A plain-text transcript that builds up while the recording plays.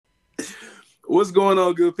What's going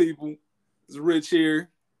on, good people? It's Rich here,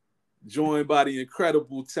 joined by the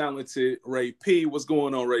incredible, talented Ray P. What's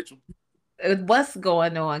going on, Rachel? What's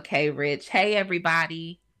going on, K Rich? Hey,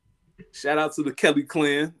 everybody. Shout out to the Kelly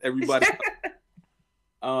clan, everybody.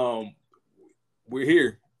 Um, we're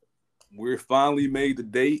here. We're finally made the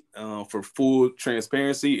date for full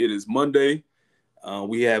transparency. It is Monday.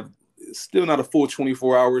 We have still not a full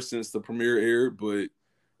 24 hours since the premiere aired, but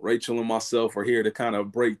Rachel and myself are here to kind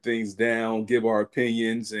of break things down, give our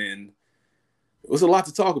opinions, and it was a lot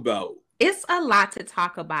to talk about. It's a lot to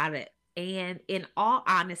talk about it. And in all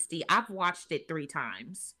honesty, I've watched it 3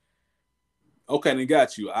 times. Okay, then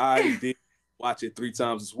got you. I did watch it 3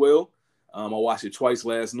 times as well. I watched it twice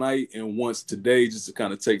last night and once today just to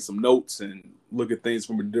kind of take some notes and look at things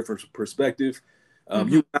from a different perspective.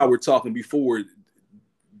 You and I were talking before.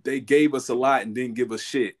 They gave us a lot and didn't give us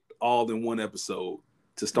shit all in one episode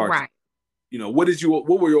to start. Right. What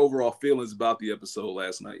were your overall feelings about the episode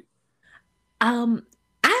last night?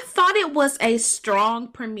 I thought it was a strong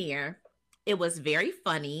premiere. It was very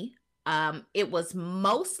funny. It was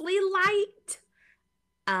mostly light.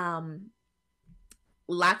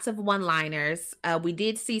 Lots of one-liners. We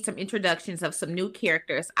did see some introductions of some new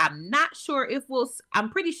characters. I'm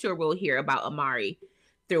pretty sure we'll hear about Amari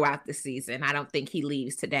throughout the season. I don't think he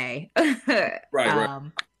leaves today. Right.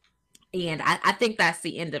 And I think that's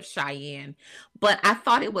the end of Cheyenne. But I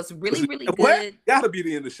thought it was really, really good. What? Gotta be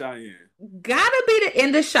the end of Cheyenne. Gotta be the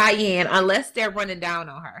end of Cheyenne, unless they're running down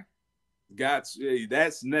on her.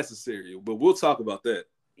 That's necessary, but we'll talk about that.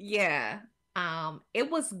 Yeah.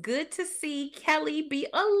 It was good to see Kelly be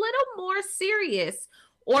a little more serious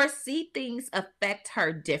or see things affect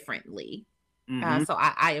her differently. So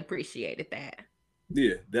I appreciated that.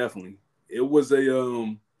 Yeah, definitely. It was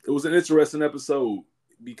an interesting episode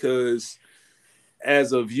because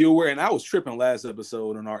as a viewer, and I was tripping last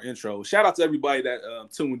episode in our intro. Shout out to everybody that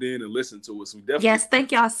tuned in and listened to us. Yes,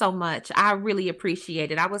 thank y'all so much. I really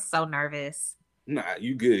appreciate it. I was so nervous. Nah,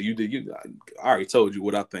 you good. I already told you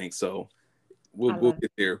what I think, so we'll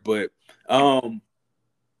get there. But I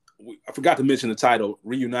forgot to mention the title,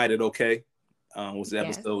 Reunited Okay. Was the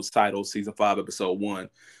episode's title, season 5, episode 1.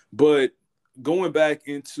 But going back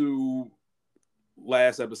into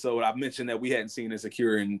last episode, I mentioned that we hadn't seen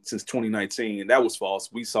Insecure since 2019, and that was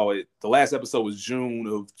false. We saw it. The last episode was June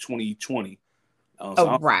of 2020.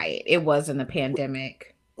 Right. It wasn't a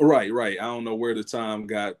pandemic. Right. I don't know where the time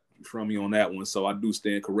got from me on that one, so I do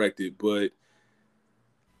stand corrected. But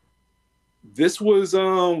this was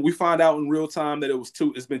we find out in real time that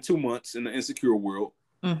it's been 2 months in the Insecure world.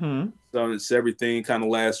 So it's everything kind of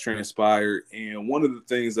last transpired. And one of the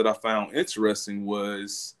things that I found interesting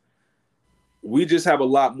was we just have a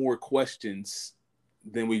lot more questions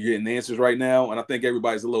than we get in answers right now. And I think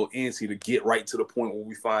everybody's a little antsy to get right to the point where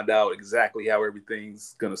we find out exactly how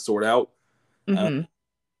everything's going to sort out. And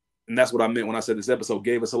that's what I meant when I said this episode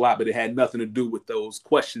gave us a lot, but it had nothing to do with those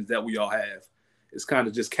questions that we all have. It's kind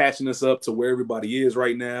of just catching us up to where everybody is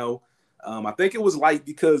right now. I think it was light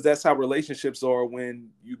because that's how relationships are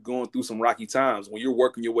when you're going through some rocky times. When you're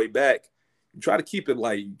working your way back, you try to keep it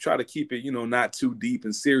light. You try to keep it, not too deep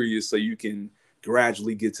and serious so you can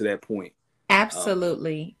gradually get to that point.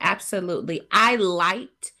 Absolutely. I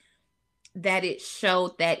liked that it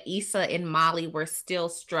showed that Issa and Molly were still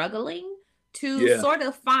struggling to sort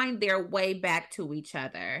of find their way back to each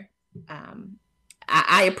other.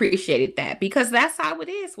 I appreciated that because that's how it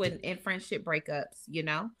is when in friendship breakups,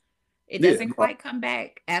 It doesn't quite come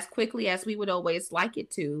back as quickly as we would always like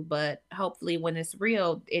it to, but hopefully when it's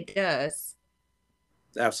real, it does.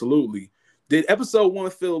 Absolutely. Did episode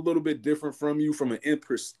 1 feel a little bit different from you from an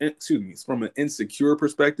insecure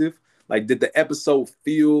perspective? Like, did the episode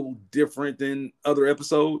feel different than other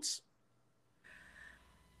episodes?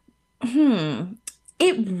 It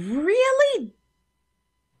really...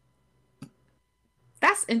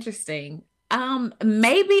 That's interesting.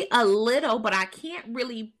 Maybe a little, but I can't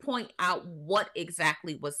really point out what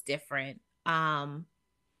exactly was different.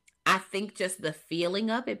 I think just the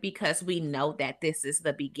feeling of it, because we know that this is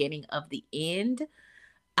the beginning of the end.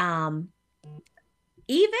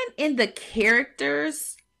 Even in the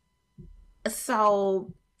characters.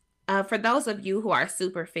 So, for those of you who are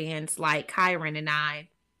super fans like Kyron and I,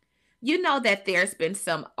 you know that there's been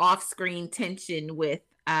some off-screen tension with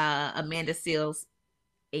Amanda Seales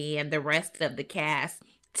and the rest of the cast.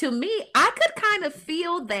 To me, I could kind of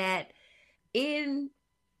feel that in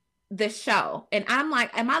the show. And I'm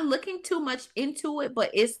like, am I looking too much into it?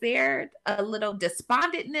 But is there a little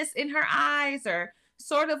despondentness in her eyes or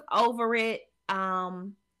sort of over it?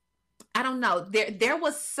 I don't know. There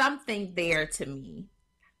was something there to me.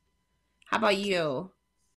 How about you?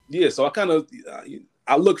 Yeah, so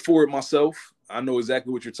I look for it myself. I know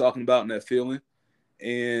exactly what you're talking about and that feeling.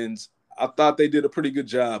 And I thought they did a pretty good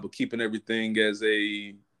job of keeping everything as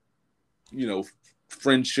a,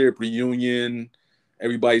 friendship reunion.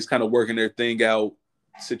 Everybody's kind of working their thing out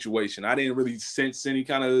situation. I didn't really sense any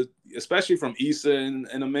kind of, especially from Issa and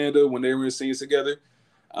Amanda when they were in scenes together.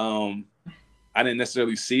 I didn't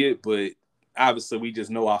necessarily see it, but obviously we just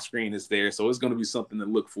know our screen is there, so it's going to be something to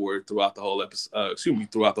look for throughout the whole episode.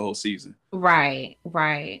 Throughout the whole season. Right.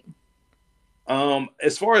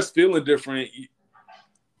 As far as feeling different,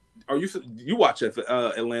 you watch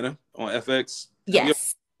Atlanta on FX?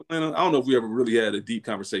 Yes. Atlanta? I don't know if we ever really had a deep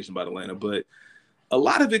conversation about Atlanta, but a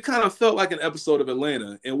lot of it kind of felt like an episode of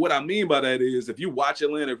Atlanta. And what I mean by that is, if you watch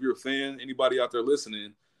Atlanta, if you're a fan, anybody out there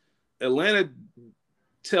listening, Atlanta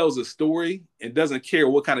tells a story and doesn't care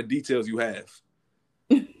what kind of details you have.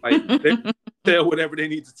 Like, they tell whatever they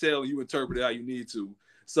need to tell, and you interpret it how you need to.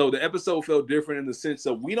 So the episode felt different in the sense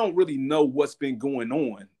of we don't really know what's been going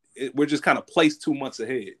on. We're just kind of placed 2 months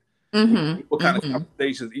ahead. What kind of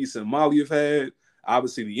conversations Issa and Molly have had.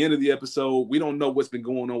 Obviously, the end of the episode, we don't know what's been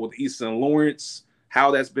going on with Issa and Lawrence,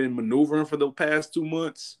 how that's been maneuvering for the past 2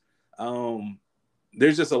 months.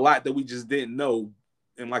 There's just a lot that we just didn't know.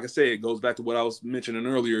 And like I said, it goes back to what I was mentioning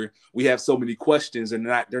earlier. We have so many questions and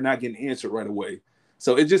they're not getting answered right away.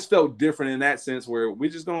 So it just felt different in that sense where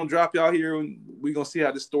we're just going to drop y'all here and we're going to see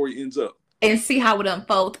how this story ends up. And see how it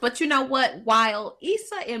unfolds. But you know what? While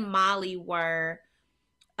Issa and Molly were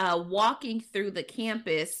walking through the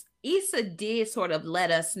campus, Issa did sort of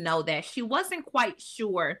let us know that she wasn't quite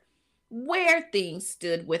sure where things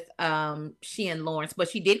stood with she and Lawrence, but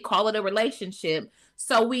she did call it a relationship.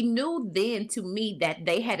 So we knew then, to me, that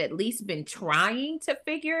they had at least been trying to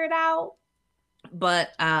figure it out. But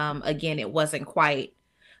again, it wasn't quite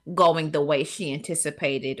going the way she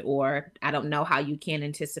anticipated, or I don't know how you can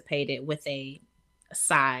anticipate it with a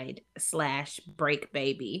side/break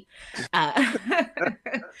baby.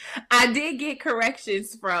 I did get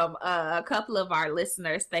corrections from a couple of our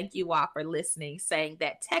listeners. Thank you all for listening, saying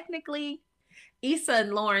that technically Issa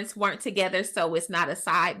and Lawrence weren't together, so it's not a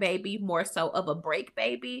side baby, more so of a break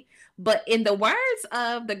baby. But in the words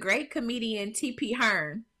of the great comedian T.P.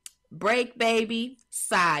 Hearn, break baby,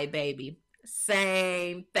 side baby,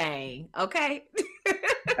 same thing. Okay.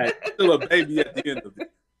 Still a baby at the end of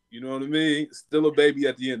it. You know what I mean? Still a baby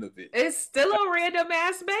at the end of it. It's still a random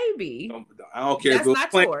ass baby. I don't care. That's if it was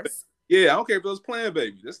not yours. Yeah, I don't care if it was playing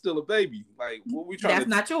baby. That's still a baby. Like, what we trying That's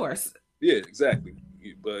not yours. Yeah, exactly.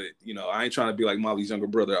 But, I ain't trying to be like Molly's younger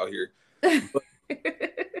brother out here. But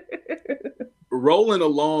rolling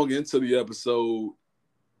along into the episode,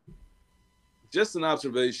 just an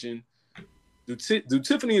observation. Do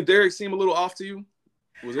Tiffany and Derek seem a little off to you?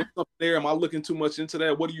 Was there something there? Am I looking too much into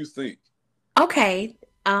that? What do you think? Okay.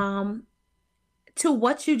 To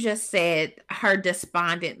what you just said, her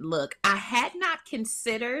despondent look, I had not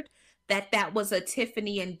considered that was a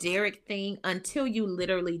Tiffany and Derek thing until you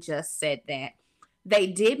literally just said that. They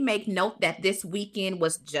did make note that this weekend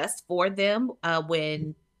was just for them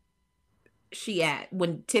when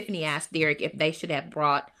Tiffany asked Derek if they should have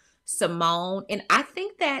brought Simone. And I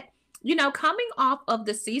think that, coming off of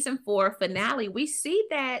the season 4 finale, we see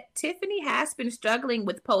that Tiffany has been struggling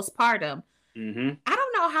with postpartum. Mm-hmm. I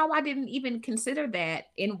don't know how I didn't even consider that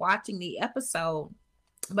in watching the episode,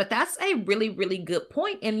 but that's a really, really good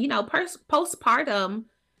point. And, postpartum,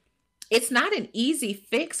 it's not an easy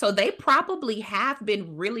fix. So they probably have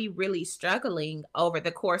been really, really struggling over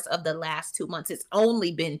the course of the last 2 months. It's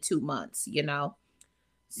only been 2 months,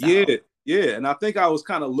 So. Yeah. And I think I was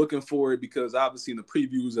kind of looking for it because obviously in the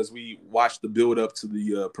previews, as we watched the build up to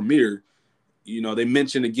the premiere, they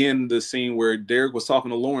mentioned again the scene where Derek was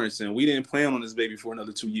talking to Lawrence and we didn't plan on this baby for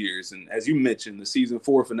another 2 years. And as you mentioned, the season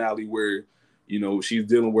 4 finale where, she's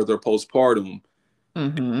dealing with her postpartum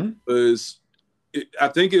I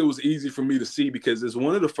think it was easy for me to see because it's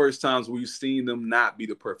one of the first times we've seen them not be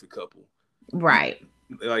the perfect couple. Right.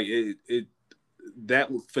 Like that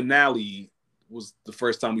finale was the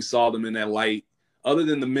first time we saw them in that light. Other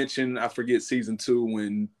than the mention, I forget season 2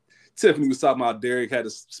 when Tiffany was talking about Derek had to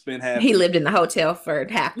spend half. He lived in the hotel for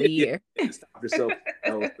half the year. Stop yourself.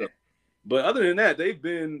 But other than that, they've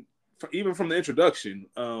been, even from the introduction,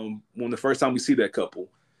 when the first time we see that couple.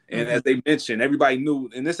 And as they mentioned, everybody knew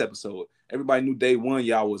in this episode, everybody knew day one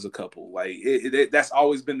y'all was a couple. Like that's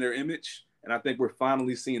always been their image. And I think we're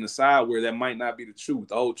finally seeing a side where that might not be the truth.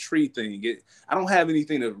 The whole tree thing. I don't have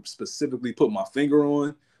anything to specifically put my finger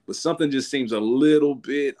on, but something just seems a little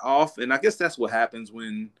bit off. And I guess that's what happens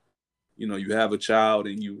when, you have a child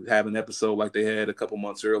and you have an episode like they had a couple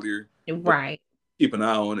months earlier. Right. Keep an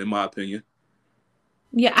eye on, in my opinion.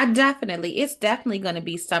 Yeah, it's definitely going to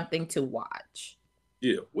be something to watch.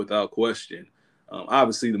 Yeah, without question.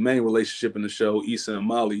 Obviously, the main relationship in the show, Issa and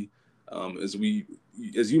Molly, as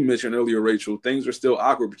you mentioned earlier, Rachel, things are still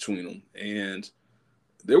awkward between them, and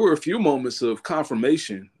there were a few moments of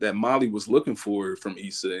confirmation that Molly was looking for from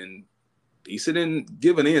Issa, and Issa didn't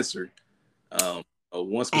give an answer.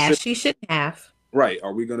 One As specific, she should have. right?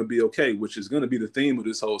 Are we going to be okay? Which is going to be the theme of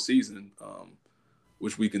this whole season,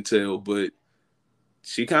 which we can tell. But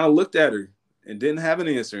she kind of looked at her and didn't have an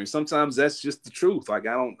answer. And sometimes that's just the truth. Like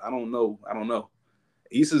I don't know.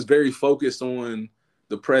 Issa's very focused on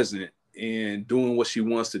the present and doing what she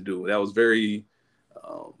wants to do. That was very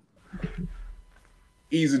um,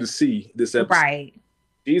 easy to see this episode. Right.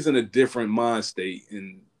 She's in a different mind state,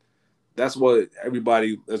 and that's what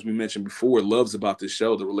everybody, as we mentioned before, loves about this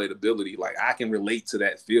show, the relatability. Like I can relate to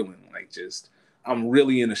that feeling. Like just I'm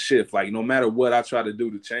really in a shift. Like no matter what I try to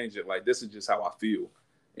do to change it, like this is just how I feel.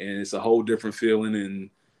 And it's a whole different feeling. And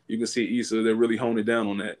you can see Issa, they're really honing down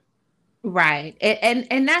on that. Right.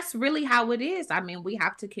 And that's really how it is. I mean, we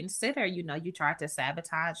have to consider, you tried to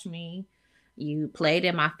sabotage me. You played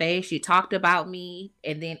in my face. You talked about me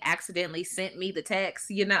and then accidentally sent me the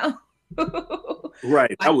text.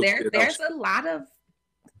 Right. Like there's a lot of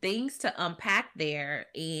things to unpack there.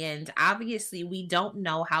 And obviously we don't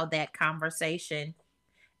know how that conversation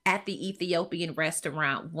at the Ethiopian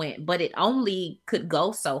restaurant went, but it only could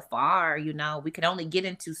go so far. We could only get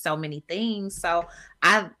into so many things. So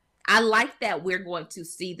I like that we're going to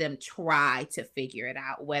see them try to figure it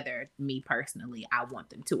out, whether me personally I want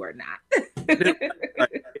them to or not.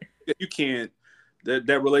 You can't.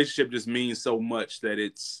 That relationship just means so much that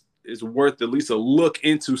it's worth at least a look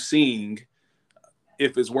into seeing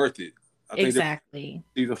if it's worth it. I think exactly.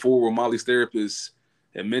 Season 4, where Molly's therapist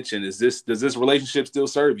had mentioned, does this relationship still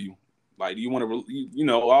serve you? Like, do you want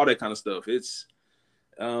to, all that kind of stuff. It's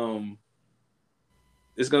going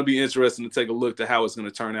to be interesting to take a look to how it's going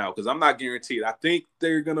to turn out, because I'm not guaranteed. I think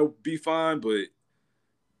they're going to be fine, but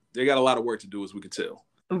they got a lot of work to do, as we can tell.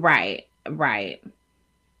 Right.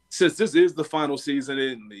 Since this is the final season,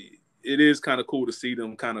 it is kind of cool to see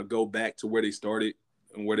them kind of go back to where they started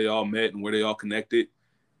and where they all met and where they all connected.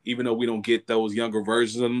 Even though we don't get those younger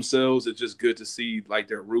versions of themselves, it's just good to see like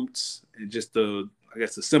their roots and just the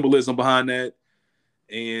symbolism behind that.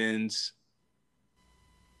 And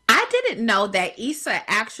I didn't know that Issa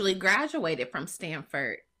actually graduated from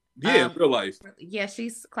Stanford. Yeah, in real life. Yeah,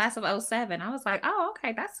 she's class of 2007. I was like, oh,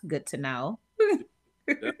 okay, that's good to know.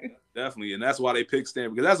 Definitely. And that's why they picked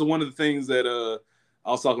Stanford, because that's one of the things that I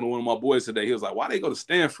was talking to one of my boys today. He was like, why they go to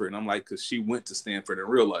Stanford? And I'm like, because she went to Stanford in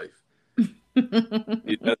real life.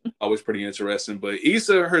 Yeah, that's always pretty interesting. But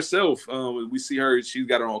Issa herself, we see her, she's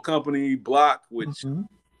got her own company, Block, which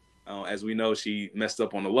as we know, she messed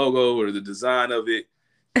up on the logo or the design of it.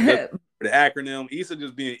 The acronym. Issa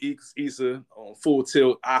just being Issa on full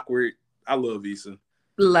tilt, awkward. I love Issa.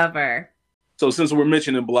 Love her. So since we're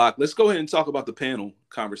mentioning Block, let's go ahead and talk about the panel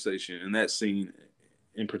conversation and that scene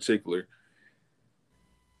in particular.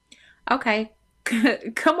 Okay.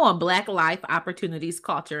 Come on, Black Life, Opportunities,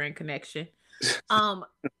 Culture, and Connection. I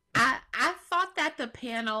thought that the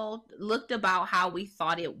panel looked about how we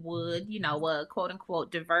thought it would, a quote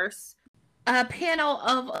unquote diverse panel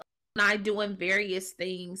of I doing various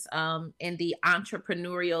things in the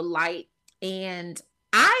entrepreneurial light. And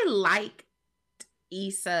I liked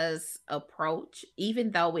Issa's approach,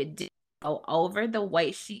 even though it didn't go over the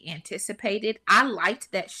way she anticipated. I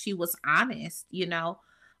liked that she was honest,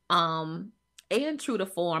 and true to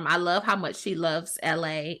form. I love how much she loves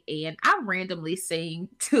LA, and I randomly sing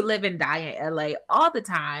To Live and Die in LA all the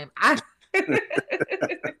time.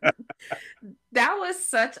 That was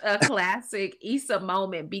such a classic Issa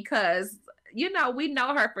moment, because we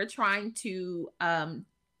know her for trying to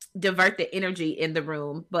divert the energy in the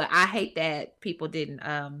room, but I hate that people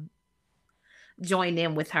didn't join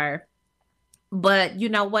in with her. But you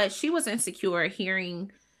know what? She was insecure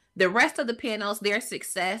hearing the rest of the panels, their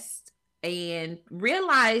success, and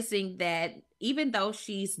realizing that even though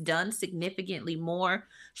she's done significantly more,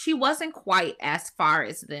 she wasn't quite as far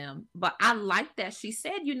as them. But I like that she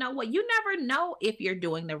said, you know what? You never know if you're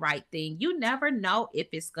doing the right thing. You never know if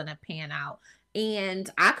it's going to pan out. And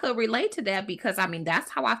I could relate to that, because that's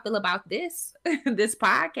how I feel about this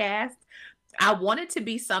podcast. I want it to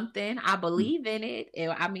be something. I believe in it.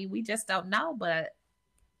 We just don't know, but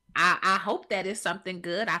I hope that it's something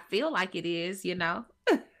good. I feel like it is,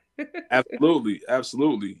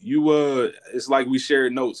 Absolutely. You it's like we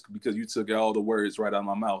shared notes, because you took all the words right out of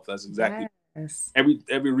my mouth. That's exactly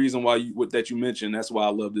every reason why that you mentioned. That's why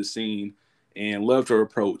I love this scene. and loved her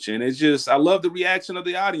approach. And it's just, I love the reaction of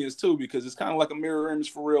the audience too, because it's kind of like a mirror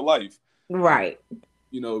image for real life. Right.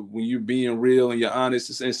 You know, when you're being real and you're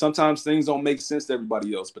honest, and sometimes things don't make sense to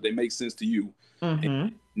everybody else, but they make sense to you.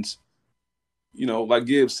 And, you know, like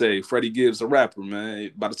Gibbs say, Freddie Gibbs, a rapper,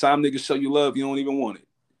 man. By the time niggas show you love, you don't even want it.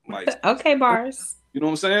 Like, okay, bars. You know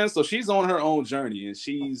what I'm saying? So she's on her own journey, and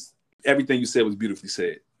she's, everything you said was beautifully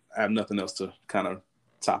said. I have nothing else to kind of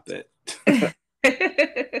top that.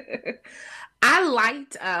 I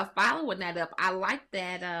liked following that up. I liked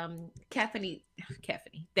that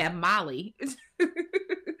that Molly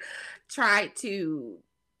tried to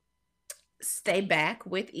stay back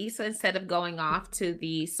with Issa instead of going off to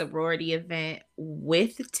the sorority event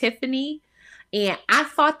with Tiffany. And I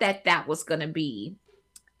thought that was going to be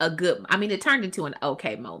a good, I mean, it turned into an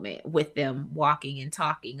okay moment with them walking and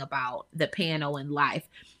talking about the panel and life.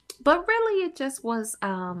 But really, it just was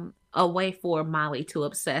a way for Molly to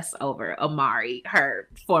obsess over Amari, her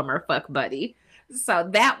former fuck buddy. So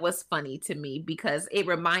that was funny to me because it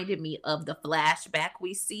reminded me of the flashback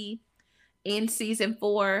we see in season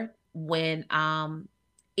 4 when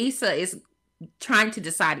Issa is trying to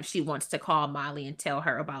decide if she wants to call Molly and tell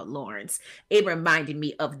her about Lawrence. It reminded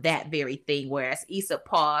me of that very thing, whereas Issa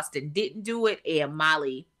paused and didn't do it, and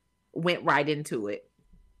Molly went right into it.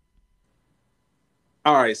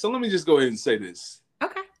 All right, so let me just go ahead and say this.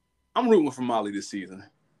 Okay. I'm rooting for Molly this season.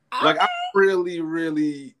 Okay. Like, I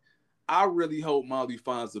really hope Molly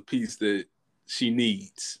finds the piece that she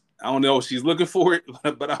needs. I don't know if she's looking for it,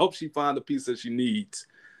 but I hope she finds the piece that she needs.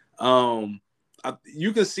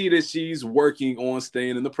 You can see that she's working on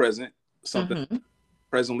staying in the present, something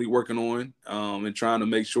presently working on, and trying to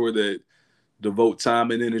make sure that devote time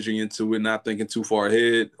and energy into it, not thinking too far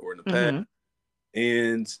ahead or in the past.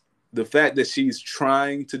 And the fact that she's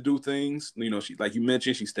trying to do things, you know, she, like you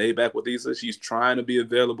mentioned, she stayed back with Issa. She's trying to be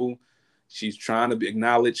available. She's trying to be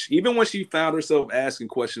acknowledged. Even when she found herself asking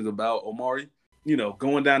questions about Omari, you know,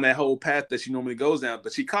 going down that whole path that she normally goes down,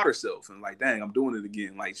 but she caught herself and like, dang, I'm doing it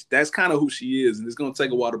again. Like, that's kind of who she is, and it's going to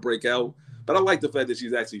take a while to break out. But I like the fact that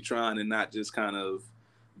she's actually trying and not just kind of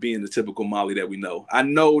being the typical Molly that we know. I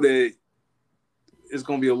know that it's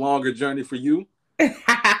going to be a longer journey for you.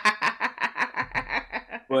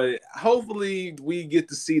 But hopefully we get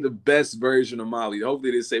to see the best version of Molly.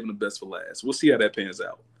 Hopefully they're saving the best for last. We'll see how that pans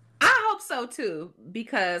out. I hope so too,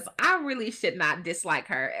 because I really should not dislike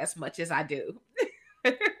her as much as I do.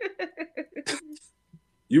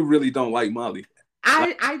 You really don't like Molly.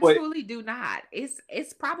 I truly do not.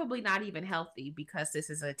 It's probably not even healthy because this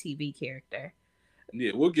is a TV character.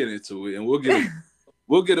 Yeah, we'll get into it, and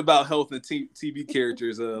we'll get about health and TV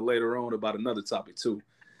characters later on about another topic too.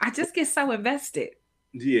 I just get so invested.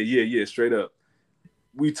 Yeah, straight up.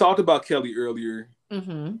 We talked about Kelly earlier. What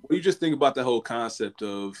do you just think about the whole concept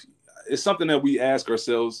of, it's something that we ask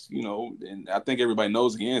ourselves, you know, and I think everybody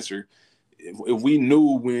knows the answer. If we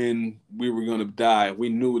knew when we were going to die, we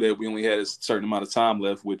knew that we only had a certain amount of time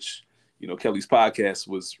left, which, you know, Kelly's podcast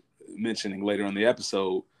was mentioning later on the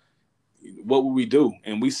episode, what would we do?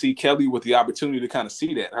 And we see Kelly with the opportunity to kind of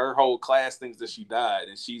see that. Her whole class thinks that she died,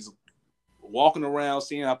 and she's walking around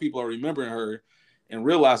seeing how people are remembering her and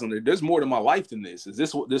realizing that there's more to my life than this. Is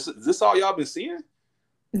this all y'all been seeing?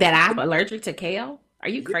 That I'm allergic to kale? Are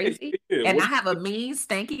you crazy? Yeah. And I have a mean,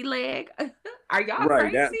 stanky leg? Are y'all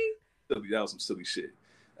crazy? That was some silly shit.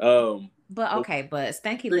 But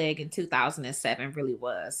stanky leg in 2007 really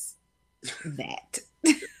was that.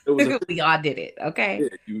 We all did it, okay?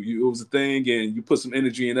 Yeah, it was a thing, and you put some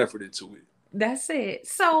energy and effort into it. That's it.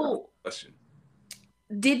 So,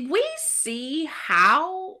 did we see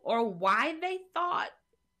how or why they thought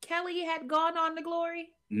Kelly had gone on to glory?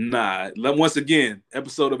 Nah. Once again,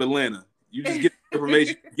 episode of Atlanta. You just get the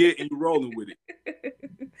information you get and you rolling with it.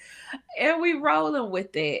 And we rolling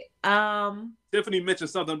with it. Tiffany mentioned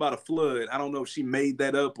something about a flood. I don't know if she made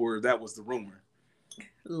that up or if that was the rumor.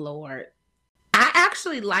 Lord. I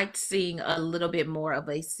actually liked seeing a little bit more of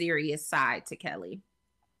a serious side to Kelly.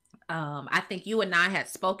 I think you and I had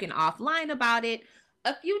spoken offline about it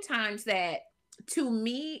a few times that, to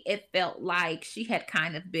me, it felt like she had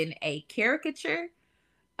kind of been a caricature,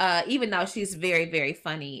 even though she's very, very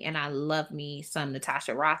funny, and I love me some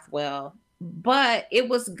Natasha Rothwell. But it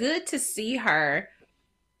was good to see her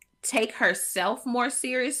take herself more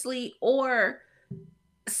seriously, or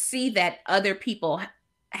see that other people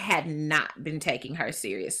had not been taking her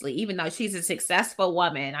seriously, even though she's a successful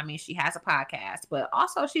woman. I mean, she has a podcast, but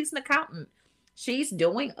also she's an accountant. She's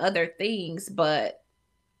doing other things, but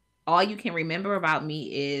all you can remember about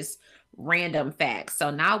me is random facts. So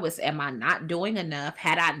now it's, am I not doing enough?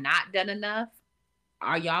 Had I not done enough?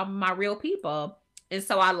 Are y'all my real people? And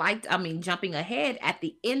so I liked, jumping ahead at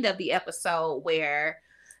the end of the episode where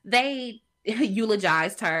they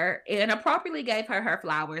eulogized her and appropriately gave her her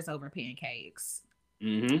flowers over pancakes.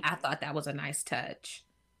 Mm-hmm. I thought that was a nice touch.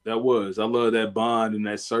 I love that bond and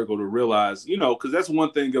that circle to realize, because that's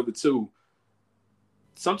one thing of it too.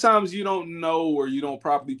 Sometimes you don't know or you don't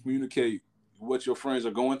properly communicate what your friends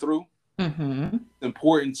are going through. Mm-hmm. It's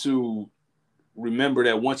important to remember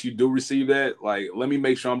that once you do receive that, like, let me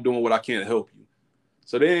make sure I'm doing what I can to help you.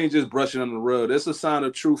 So they ain't just brushing under the rug. That's a sign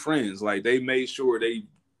of true friends. Like, they made sure they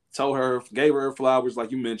told her, gave her flowers,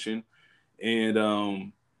 like you mentioned.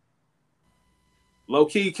 And low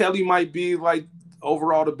key, Kelly might be like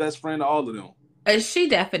overall the best friend of all of them. She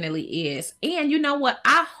definitely is. And you know what?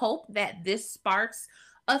 I hope that this sparks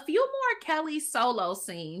a few more Kelly solo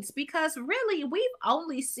scenes, because really we've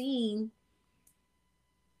only seen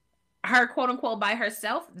her quote unquote by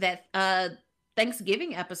herself that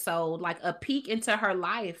Thanksgiving episode, like a peek into her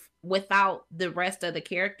life without the rest of the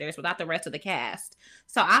characters, without the rest of the cast.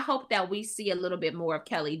 So I hope that we see a little bit more of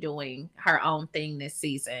Kelly doing her own thing this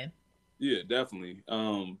season. Yeah, definitely.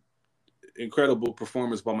 Incredible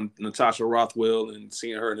performance by Natasha Rothwell and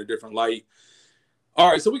seeing her in a different light.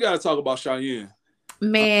 All right, so we got to talk about Cheyenne.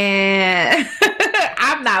 Man,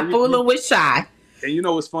 I'm not fooling with Shy. And you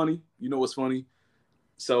know what's funny?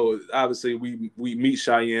 So obviously we meet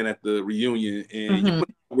Cheyenne at the reunion, and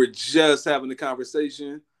we're just having a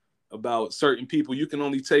conversation about certain people you can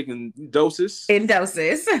only take in doses.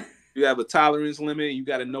 You have a tolerance limit. You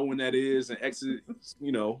got to know when that is and exit.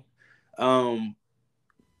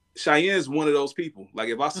 Cheyenne's one of those people. Like,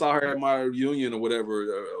 if I saw her at my reunion or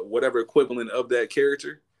whatever equivalent of that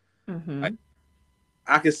character,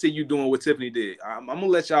 I can see you doing what Tiffany did. I'm gonna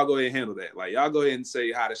let y'all go ahead and handle that. Like, y'all go ahead and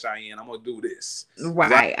say hi to Cheyenne. I'm gonna do this.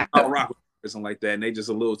 Right. I don't rock with her, something like that, and they just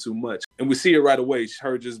a little too much. And we see it right away.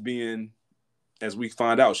 Her just being, as we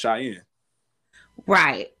find out, Cheyenne.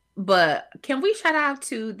 Right. But can we shout out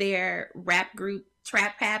to their rap group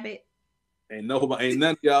Trap Habit? Ain't none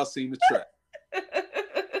of y'all seen the Trap.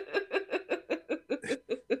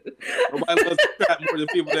 Nobody loves the Trap more than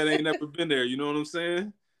people that ain't never been there. You know what I'm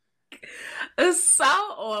saying? It's so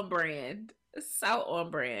on brand.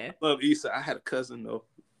 I love Issa. I had a cousin though.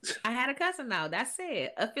 That's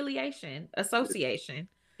it. Affiliation, association.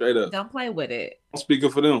 Straight up. Don't play with it. I'm speaking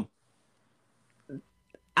for them.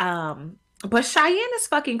 But Cheyenne is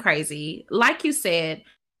fucking crazy. Like you said,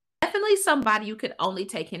 definitely somebody you could only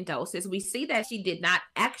take in doses. We see that she did not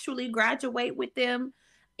actually graduate with them.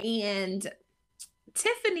 And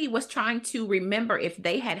Tiffany was trying to remember if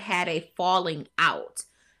they had a falling out.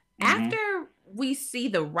 After we see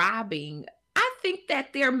the robbing, I think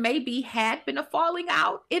that there maybe had been a falling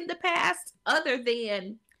out in the past, other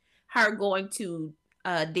than her going to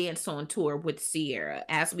dance on tour with Sierra.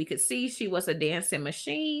 As we could see, she was a dancing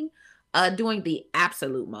machine, doing the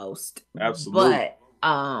absolute most. Absolutely.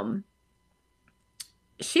 But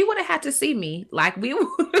she would have had to see me. Like, we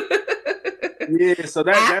yeah, so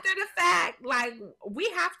that after the fact, like, we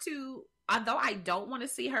have to, although I don't want to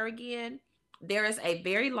see her again, there is a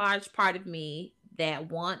very large part of me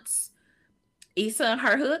that wants Issa and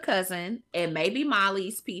her hood cousin and maybe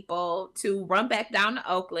Molly's people to run back down to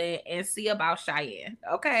Oakland and see about Cheyenne.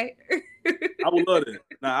 Okay. I would love that.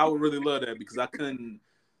 I would really love that, because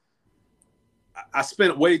I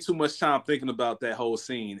spent way too much time thinking about that whole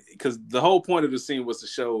scene, because the whole point of the scene was to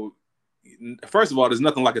show, first of all, there's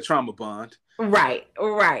nothing like a trauma bond. Right. You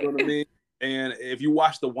know what I mean? And if you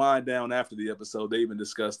watch the wind down after the episode, they even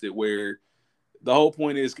discussed it, where the whole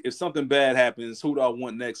point is, if something bad happens, who do I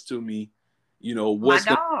want next to me? What's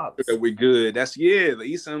that we're good. That's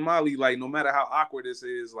the Issa and Molly, like, no matter how awkward this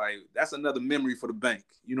is, like, that's another memory for the bank.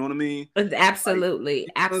 You know what I mean? Absolutely.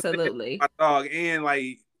 Like, absolutely. My dog. And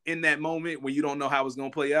like, in that moment when you don't know how it's gonna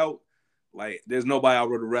play out, like, there's nobody I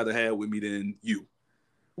would have rather have with me than you.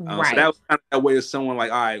 Right. So that was kind of that way of someone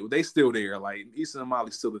like, all right, well, they still there. Like, Issa and Molly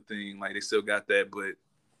still the thing. Like, they still got that. But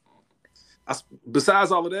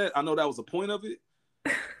besides all of that, I know that was the point of it.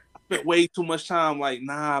 I spent way too much time like,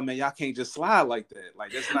 nah, man, y'all can't just slide like that.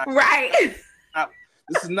 Like, that's not right.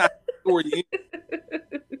 This is not the story.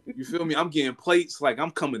 You feel me? I'm getting plates. Like,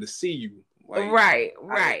 I'm coming to see you. Like,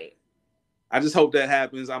 right. I just hope that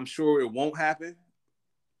happens. I'm sure it won't happen,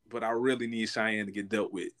 but I really need Cheyenne to get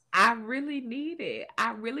dealt with. I really need it.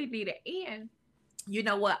 And you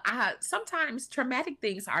know what? Sometimes traumatic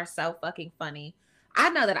things are so fucking funny. I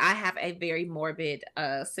know that I have a very morbid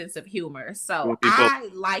sense of humor. So I,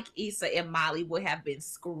 like Issa and Molly, would have been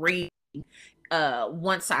screaming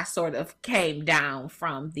once I sort of came down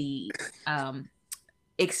from the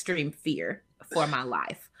extreme fear for my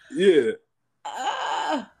life. Yeah.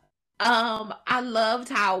 I loved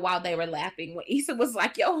how while they were laughing, when Issa was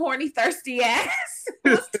like, "Your horny, thirsty ass"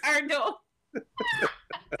 was turned on.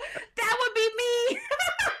 That would be me.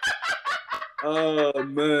 Oh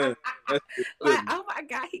man. Like, oh my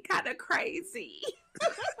God, he kind of crazy.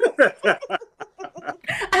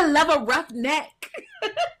 I love a rough neck.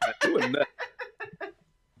 You a nut.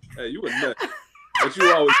 Hey, you a nut. But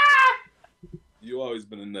you always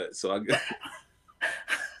been a nut. So I guess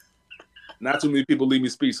not too many people leave me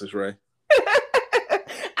speechless, Ray.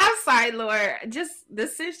 I'm sorry, Lord. Just the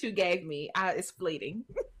sense you gave me is fleeting.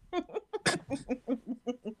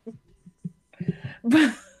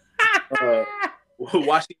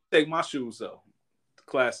 Why she take my shoes though?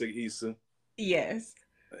 Classic Issa. Yes.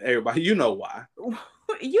 Everybody, you know why.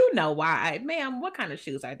 You know why. Ma'am, what kind of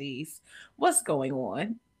shoes are these? What's going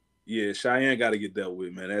on? Yeah, Cheyenne got to get dealt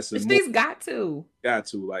with, man. She's got to. Got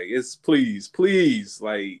to. Like, it's please,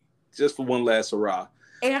 like, just for one last hurrah.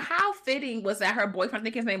 And how fitting was that her boyfriend, I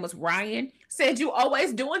think his name was Ryan, said, "You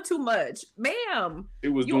always doing too much." Ma'am,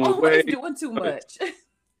 you always doing too much.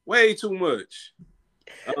 Way too much.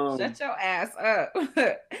 Shut your ass up.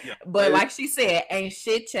 Yeah, but like she said, ain't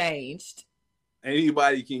shit changed.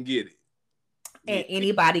 Anybody can get it. And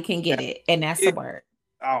anybody can get it. And that's the word.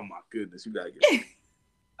 Oh my goodness, you gotta get it.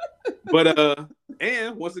 But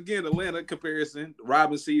and once again, Atlanta comparison,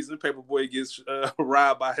 robbing season, Paperboy gets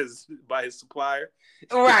robbed by his supplier.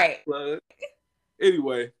 Right.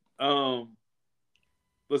 Anyway,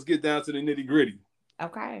 let's get down to the nitty-gritty.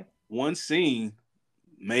 Okay. One scene,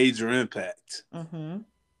 major impact. Mm-hmm.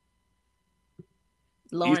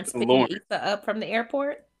 Lawrence picking Issa up from the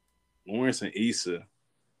airport. Lawrence and Issa.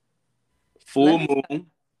 Full moon. You know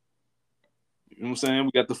what I'm saying?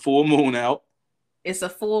 We got the full moon out. It's a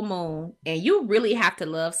full moon, and you really have to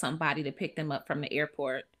love somebody to pick them up from the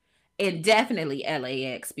airport. And definitely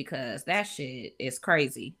LAX, because that shit is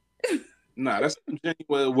crazy. Nah, that's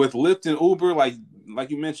with Lyft and Uber, like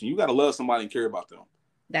you mentioned, you gotta love somebody and care about them.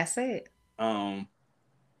 That's it. I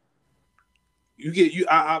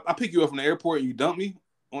pick you up from the airport and you dump me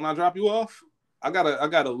when I drop you off. I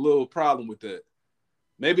got a little problem with that.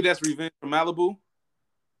 Maybe that's revenge from Malibu.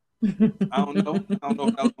 I don't know if that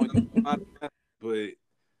was on but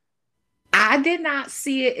I did not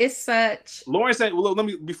see it as such. Lawrence said, well, let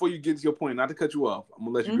me, before you get to your point, not to cut you off, I'm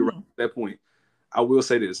gonna let you get right to that point. I will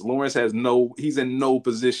say this: Lawrence he's in no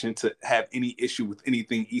position to have any issue with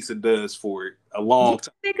anything Issa does for a long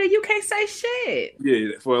time. Nigga, you can't say shit.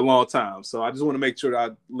 Yeah, for a long time. So I just want to make sure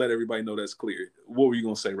that I let everybody know that's clear. What were you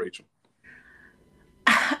gonna say, Rachel?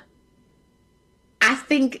 I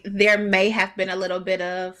think there may have been a little bit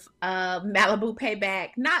of Malibu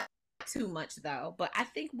payback. Not too much though, but I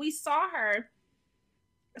think we saw her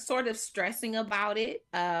sort of stressing about it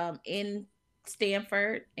in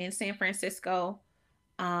Stanford, in San Francisco.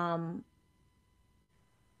 I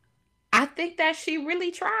think that she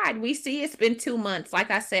really tried. We see it's been 2 months.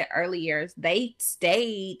 Like I said earlier, they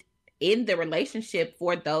stayed in the relationship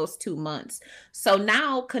for those 2 months. So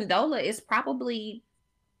now Condola is probably,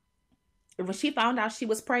 when she found out she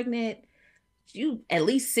was pregnant, at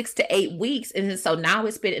least 6 to 8 weeks. And so now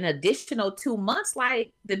it's been an additional 2 months.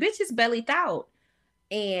 Like, the bitch is bellied out.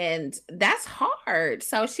 And that's hard.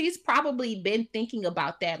 So she's probably been thinking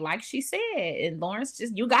about that, like she said. And Lawrence,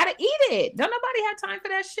 you gotta eat it. Don't nobody have time for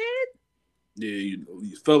that shit. Yeah,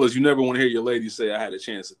 fellas, you never want to hear your lady say, "I had a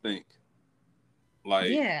chance to think."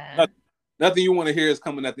 Like, yeah, nothing you want to hear is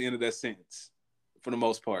coming at the end of that sentence, for the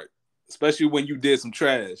most part. Especially when you did some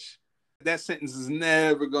trash. That sentence is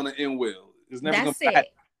never gonna end well. It's never gonna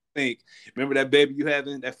think. Remember that baby you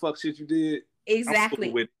having, that fuck shit you did?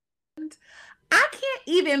 Exactly. I can't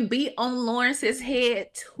even be on Lawrence's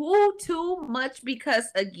head too much because,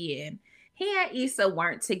 again, he and Issa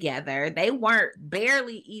weren't together. They weren't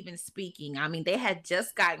barely even speaking. I mean, they had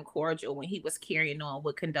just gotten cordial when he was carrying on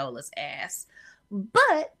with Condola's ass.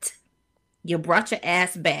 But you brought your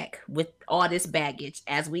ass back with all this baggage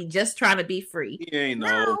as we just trying to be free. He ain't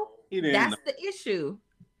know. That's the issue.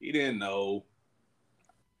 He didn't know.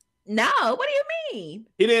 No, what do you mean?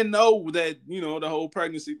 He didn't know that, the whole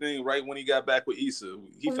pregnancy thing right when he got back with Issa.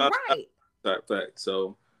 He found out that fact.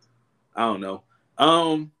 So, I don't know.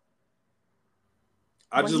 Go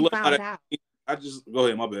ahead,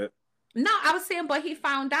 my bad. No, I was saying, but he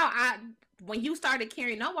found out when you started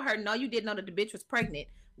carrying on with her, no, you didn't know that the bitch was pregnant.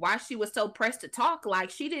 Why she was so pressed to talk,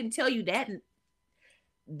 like she didn't tell you that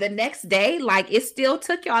the next day. Like, it still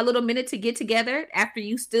took y'all a little minute to get together after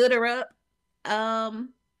you stood her up.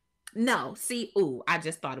 No, see, I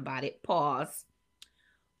just thought about it. Pause.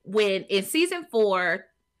 When in season 4,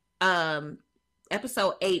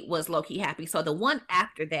 episode 8 was low-key happy. So the one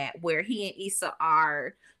after that, where he and Issa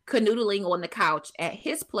are canoodling on the couch at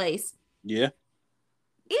his place. Yeah.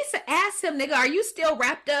 Issa asked him, nigga, are you still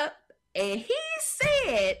wrapped up? And he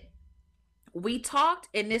said, we talked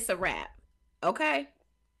and it's a wrap. Okay?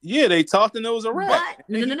 Yeah, they talked and it was a wrap.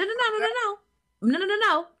 But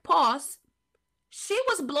no. Pause. She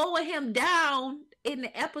was blowing him down in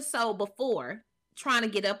the episode before, trying to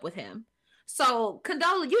get up with him. So,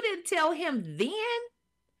 Condola, you didn't tell him then?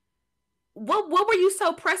 What were you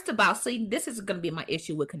so pressed about? See, this is going to be my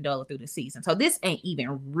issue with Condola through the season. So this ain't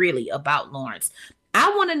even really about Lawrence. I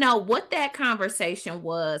want to know what that conversation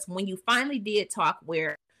was when you finally did talk,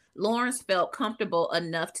 where Lawrence felt comfortable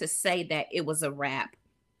enough to say that it was a wrap.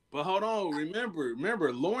 But hold on,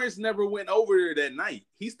 remember, Lawrence never went over there that night.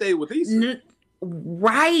 He stayed with Issa.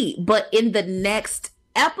 Right, but in the next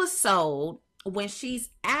episode, when she's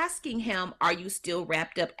asking him, are you still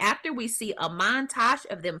wrapped up? After we see a montage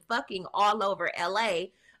of them fucking all over LA,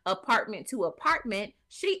 apartment to apartment,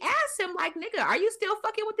 she asks him, like, nigga, are you still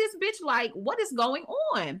fucking with this bitch? Like, what is going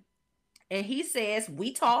on? And he says,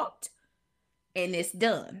 we talked and it's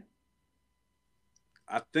done.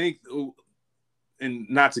 I think, and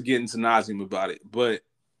not to get into nauseam about it, but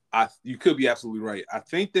you could be absolutely right. I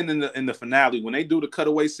think then in the finale, when they do the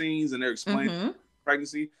cutaway scenes and they're explaining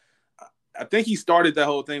pregnancy, I think he started that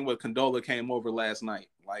whole thing when Condola came over last night.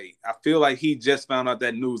 Like, I feel like he just found out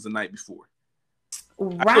that news the night before.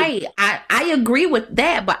 Right. I agree with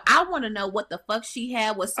that, but I want to know what the fuck she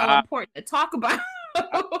had was so important to talk about.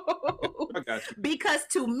 I got you. Because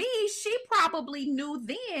to me, she probably knew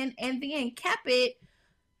then and then kept it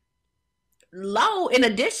low in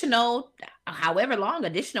additional, however long,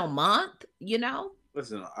 additional month, you know?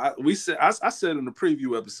 Listen, I said in the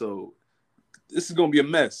preview episode, this is going to be a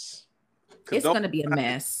mess. It's going to be a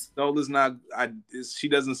mess. Condola's not, she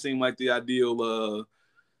doesn't seem like the ideal,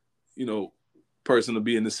 person to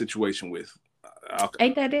be in this situation with.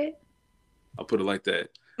 Ain't that it? I'll put it like that.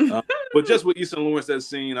 But just with Issa and Lawrence, that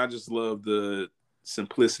scene, I just love the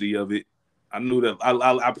simplicity of it. I knew that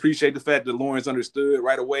I appreciate the fact that Lawrence understood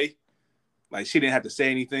right away. Like, she didn't have to say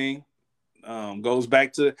anything. Goes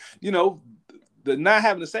back to, the not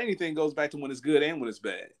having to say anything goes back to when it's good and when it's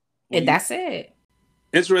bad. And that's it.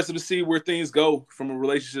 Interested to see where things go from a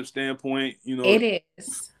relationship standpoint. It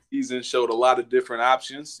is. Season showed a lot of different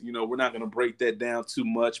options. We're not going to break that down too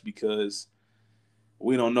much because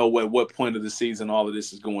we don't know at what point of the season all of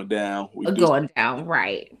this is going down.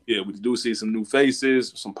 Right. Yeah, we do see some new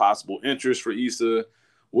faces, some possible interest for Issa.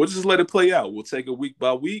 We'll just let it play out. We'll take it week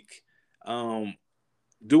by week. Do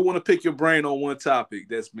want to pick your brain on one topic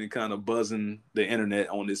that's been kind of buzzing the internet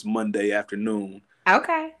on this Monday afternoon.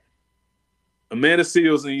 Okay. Amanda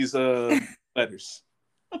Seales and these letters.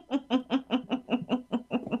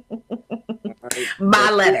 My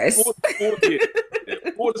letters.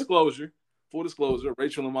 Full disclosure,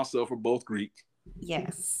 Rachel and myself are both Greek.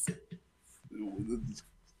 Yes.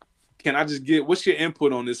 Can I just get, what's your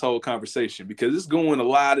input on this whole conversation? Because it's going a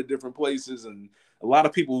lot of different places and a lot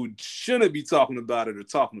of people who shouldn't be talking about it are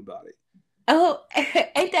talking about it. Oh,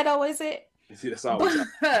 ain't that always it? That's always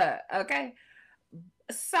okay.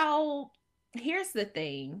 So here's the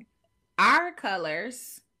thing. Our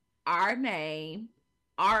colors, our name,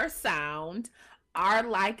 our sound, our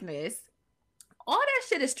likeness, all that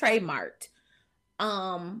shit is trademarked.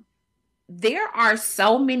 There are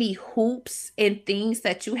so many hoops and things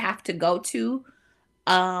that you have to go to.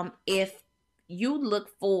 If you look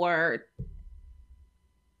for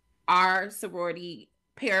our sorority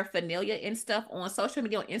paraphernalia and stuff on social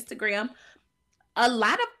media, on Instagram, a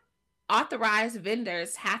lot of authorized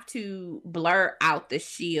vendors have to blur out the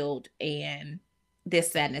shield and this,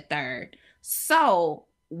 that, and the third. So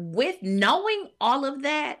with knowing all of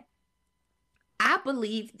that, I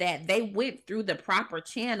believe that they went through the proper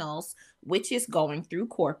channels, which is going through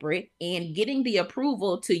corporate and getting the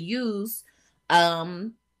approval to use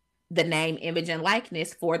the name, image, and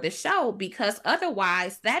likeness for the show, because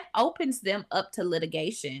otherwise that opens them up to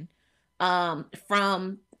litigation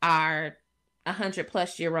from our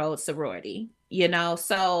 100+ sorority,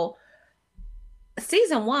 So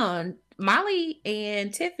season 1, Molly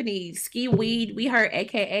and Tiffany ski weed. We heard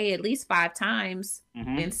AKA at least 5 times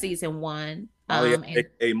in season 1.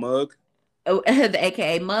 AKA mug. The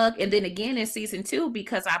AKA mug. And then again in season 2,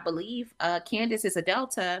 because I believe Candace is a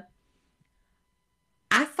Delta.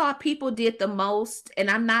 I thought people did the most, and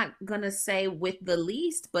I'm not going to say with the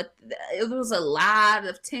least, but it was a lot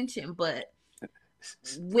of tension. But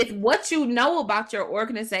with what you know about your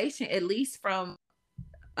organization, at least from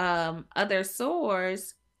other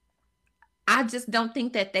sources, I just don't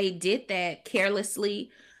think that they did that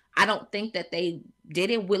carelessly. I don't think that they did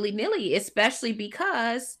it willy-nilly, especially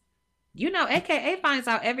because, AKA finds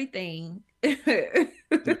out everything. They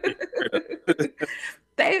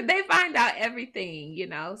find out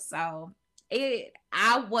everything, So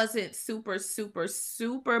I wasn't super, super,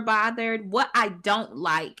 super bothered. What I don't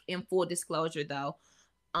like, in full disclosure though,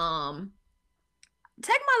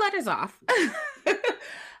 take my letters off.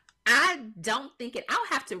 I don't think it. I'll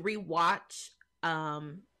have to rewatch. I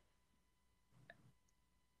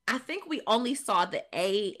think we only saw the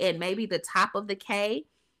A and maybe the top of the K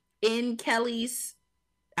in Kelly's,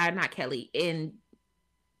 not Kelly, in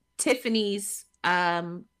Tiffany's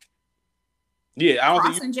crossing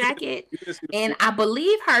jacket. And I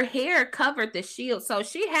believe her hair covered the shield. So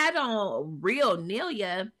she had on real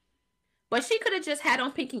Nelia, but she could have just had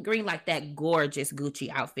on pink and green, like that gorgeous Gucci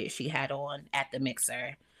outfit she had on at the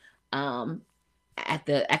mixer. At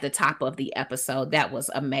the top of the episode. That was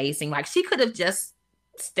amazing. Like, she could have just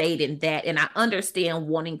stayed in that. And I understand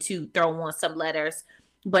wanting to throw on some letters,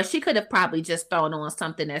 but she could have probably just thrown on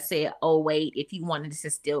something that said, "Oh, wait," if you wanted to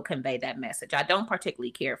still convey that message. I don't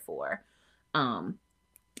particularly care for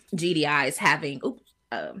GDIs having,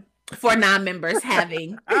 for non-members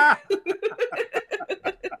having.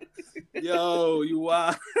 Yo, you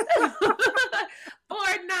are.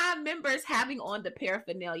 For non-members having on the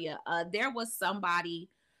paraphernalia. There was somebody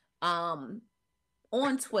on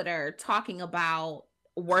Twitter talking about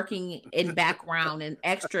working in background and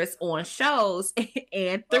extras on shows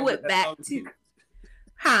and threw it back to,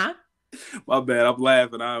 My bad. I'm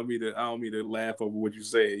laughing. I don't mean to laugh over what you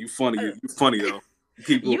said. You funny. You funny though.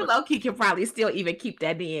 You low-key can probably still even keep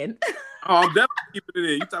that in. Oh, I'm definitely keeping it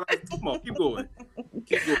in. You come on, keep going.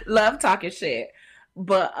 Love talking shit.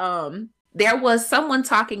 But there was someone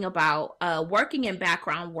talking about working in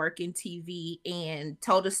background work in TV and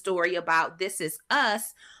told a story about This Is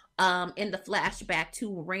Us in the flashback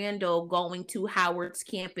to Randall going to Howard's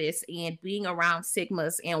campus and being around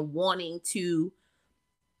Sigmas and wanting to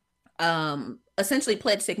essentially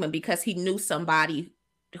pledge Sigma because he knew somebody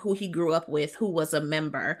who he grew up with who was a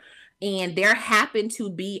member. And there happened to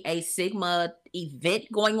be a Sigma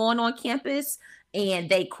event going on campus, and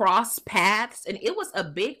they crossed paths, and it was a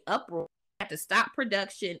big uproar. Had to stop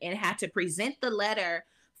production and had to present the letter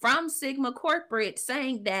from Sigma Corporate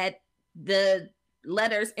saying that the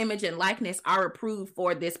letters, image, and likeness are approved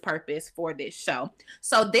for this purpose for this show.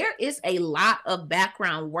 So there is a lot of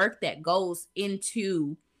background work that goes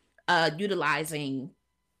into utilizing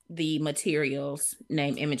the materials,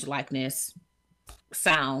 name, image, likeness,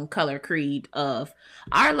 sound, color, creed of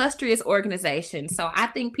our illustrious organization. So I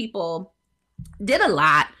think people did a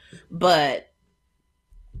lot, but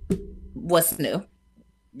what's new?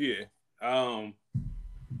 Yeah.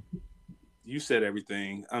 You said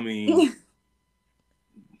everything. I mean,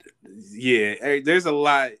 yeah, there's a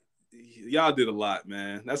lot. Y'all did a lot,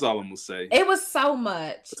 man. That's all I'm gonna say. It was so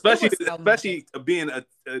much. Especially being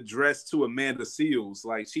addressed to Amanda Seales.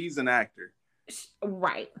 Like, she's an actor.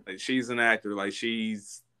 Right. Like, she's an actor. Like,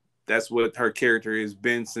 that's what her character has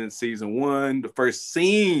been since season 1. The first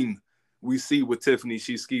scene we see with Tiffany,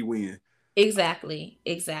 she's Ski Win. Exactly.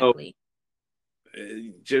 So,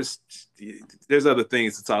 just there's other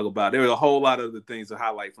things to talk about. There was a whole lot of other things to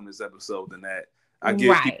highlight from this episode than that. I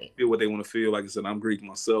get people feel what they want to feel. Like I said, I'm Greek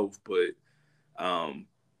myself, but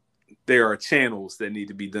there are channels that need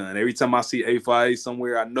to be done. Every time I see A5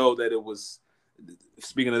 somewhere, I know that it was.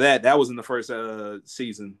 Speaking of that, that was in the first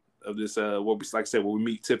season of this. What we like I said, where we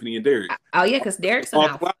meet Tiffany and Derek. Oh yeah, because Derek's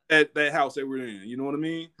that house that we're in. You know what I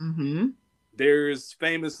mean? Mm-hmm. There's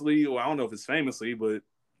famously, or I don't know if it's famously, but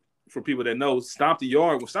for people that know, Stomp the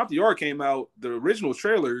Yard. When Stomp the Yard came out, the original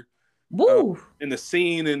trailer. In the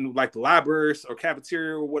scene in like the library or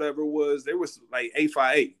cafeteria or whatever it was, there was like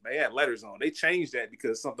 858. They had letters on. They changed that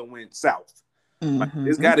because something went south. Mm-hmm. Like,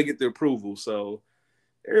 it's got to get the approval. So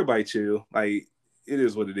everybody chill. Like, it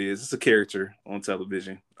is what it is. It's a character on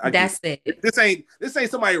television. That's it. This ain't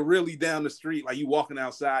somebody really down the street. Like, you walking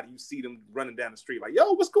outside and you see them running down the street. Like,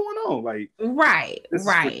 yo, what's going on? Like, right.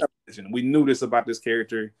 We knew this about this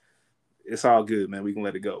character. It's all good, man. We can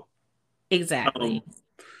let it go. Exactly.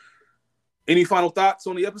 Any final thoughts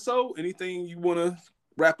on the episode? Anything you want to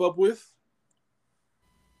wrap up with?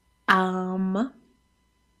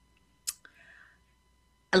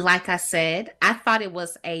 Like I said, I thought it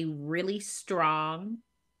was a really strong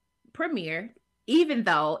premiere, even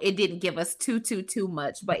though it didn't give us too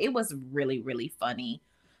much, but it was really, really funny.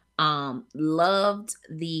 Loved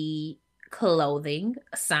the clothing,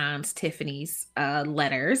 sans Tiffany's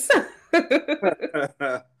letters.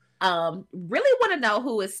 Really want to know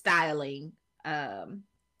who is styling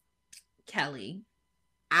Kelly.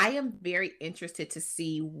 I am very interested to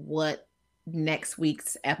see what next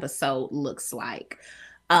week's episode looks like.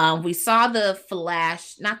 We saw not the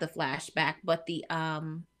flashback, but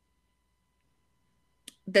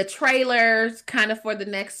the trailers kind of for the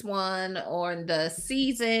next one or the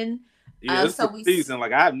season. Yeah, it's for the season.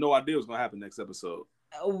 Like, I have no idea what's gonna happen next episode.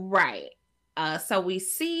 Right. So we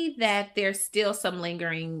see that there's still some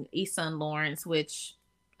lingering Easton Lawrence, which,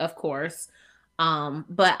 of course,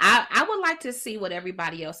 but I would like to see what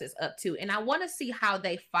everybody else is up to, and I want to see how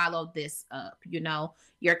they follow this up. You know,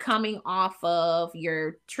 you're coming off of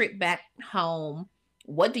your trip back home.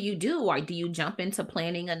 What do you do? Or do you jump into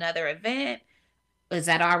planning another event? Is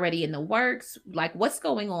that already in the works? Like, what's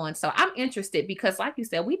going on? So I'm interested because, like you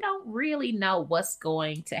said, we don't really know what's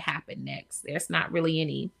going to happen next. There's not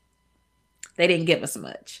really they didn't give us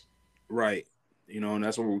much. Right. You know, and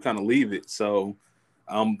that's where we kind of leave it. So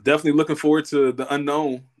I'm definitely looking forward to the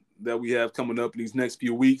unknown that we have coming up in these next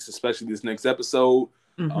few weeks, especially this next episode.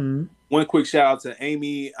 One quick shout out to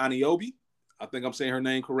Amy Aniobi. I think I'm saying her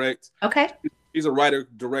name correct. Okay. She's a writer,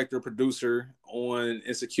 director, producer on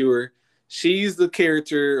Insecure. She's the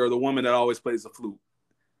character or the woman that always plays the flute.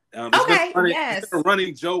 It's been a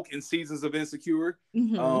running joke in seasons of Insecure.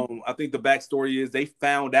 I think the backstory is they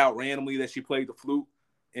found out randomly that she played the flute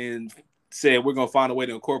and said, we're going to find a way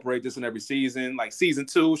to incorporate this in every season. Like season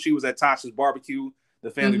 2, she was at Tasha's barbecue, the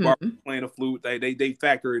family barbecue, playing the flute. They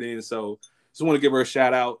factor it in. So just want to give her a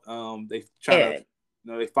shout out. They try to,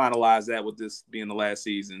 they finalized that with this being the last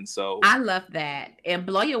season. So I love that. And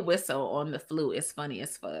blow your whistle on the flute is funny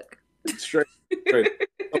as fuck. Straight.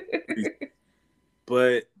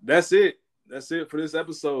 But that's it. That's it for this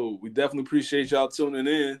episode. We definitely appreciate y'all tuning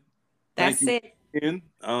in. That's it. Again.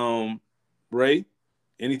 Ray,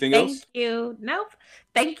 anything else? Thank you. Nope.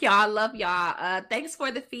 Thank y'all. I love y'all. Thanks for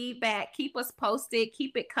the feedback. Keep us posted.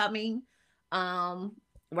 Keep it coming.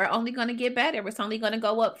 We're only going to get better. It's only going to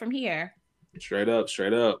go up from here. Straight up.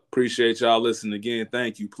 Appreciate y'all listening again.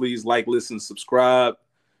 Thank you. Please like, listen, subscribe.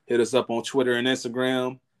 Hit us up on Twitter and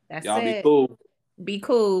Instagram. That's y'all it. Be cool. Be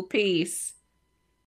cool. Peace.